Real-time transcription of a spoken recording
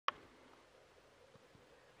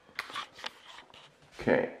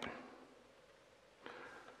Okay.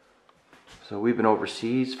 So we've been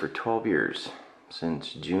overseas for 12 years.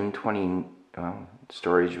 Since June 20,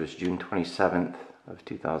 storage was June 27th of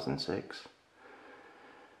 2006.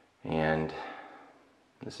 And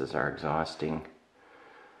this is our exhausting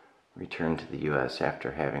return to the U.S.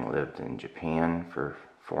 after having lived in Japan for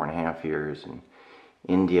 4.5 years and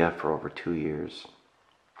India for over 2 years.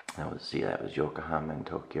 That was Yokohama and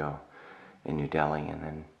Tokyo and New Delhi, and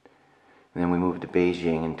then we moved to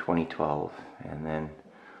Beijing in 2012, and then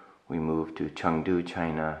we moved to Chengdu,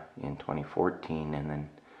 China in 2014, and then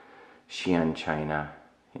Xi'an, China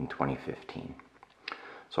in 2015.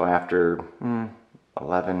 So after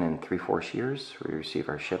 11 3/4 years, we receive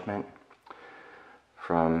our shipment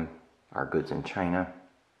from our goods in China.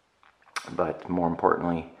 But more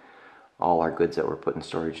importantly, all our goods that were put in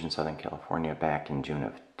storage in Southern California back in June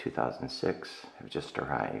of 2006 have just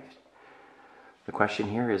arrived. The question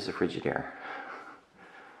here is the Frigidaire.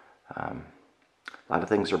 A lot of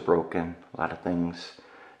things are broken, a lot of things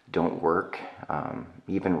don't work.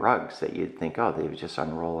 Even rugs that you'd think, oh, they would just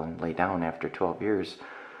unroll and lay down after 12 years,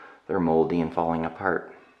 they're moldy and falling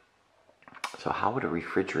apart. So how would a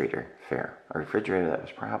refrigerator fare? A refrigerator that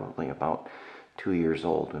was probably about 2 years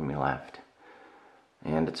old when we left.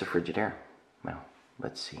 And it's a Frigidaire. Well,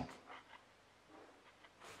 let's see.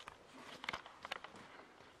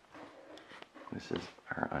 This is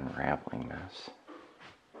our unraveling mess.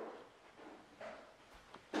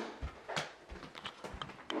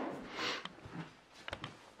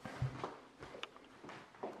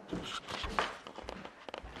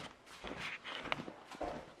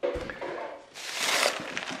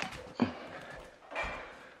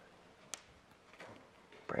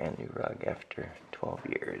 Brand new rug after 12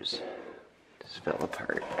 years. Just fell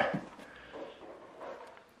apart.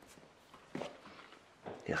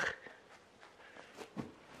 Ugh.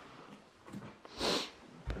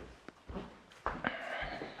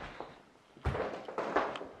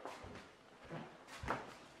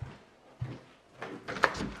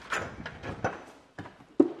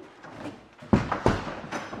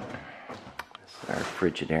 This is our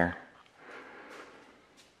Frigidaire.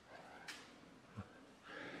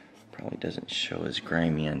 Probably doesn't show as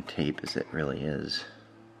grimy on tape as it really is,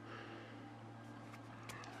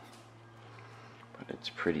 but it's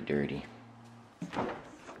pretty dirty.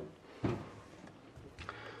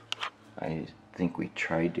 I think we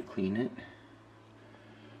tried to clean it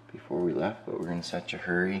before we left, but we're in such a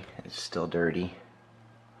hurry. It's still dirty,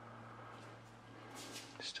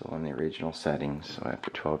 still in the original settings. So after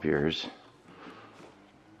 12 years,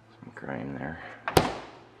 some grime there.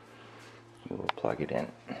 We will plug it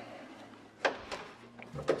in.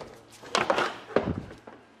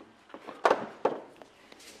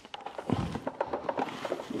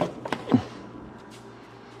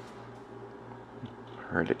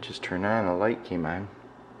 Heard it just turn on, the light came on.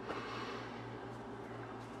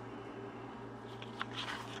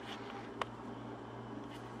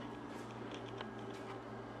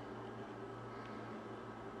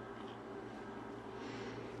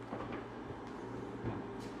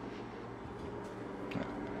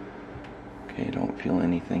 Okay, don't feel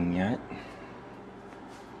anything yet.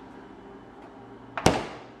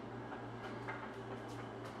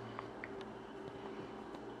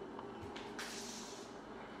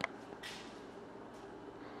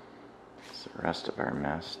 The rest of our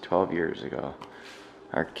mess. 12 years ago,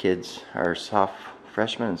 our kids are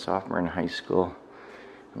freshmen and sophomore in high school,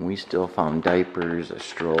 and we still found diapers, a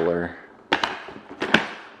stroller,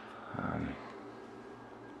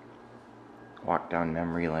 walk down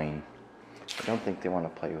memory lane. I don't think they want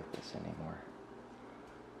to play with this anymore.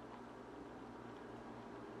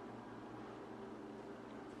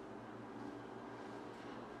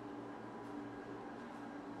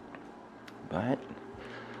 But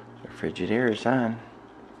the Frigidaire is on.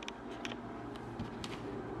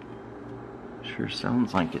 Sure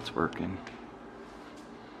sounds like it's working.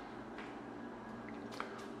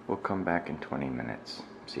 We'll come back in 20 minutes,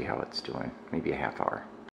 see how it's doing. Maybe a half hour.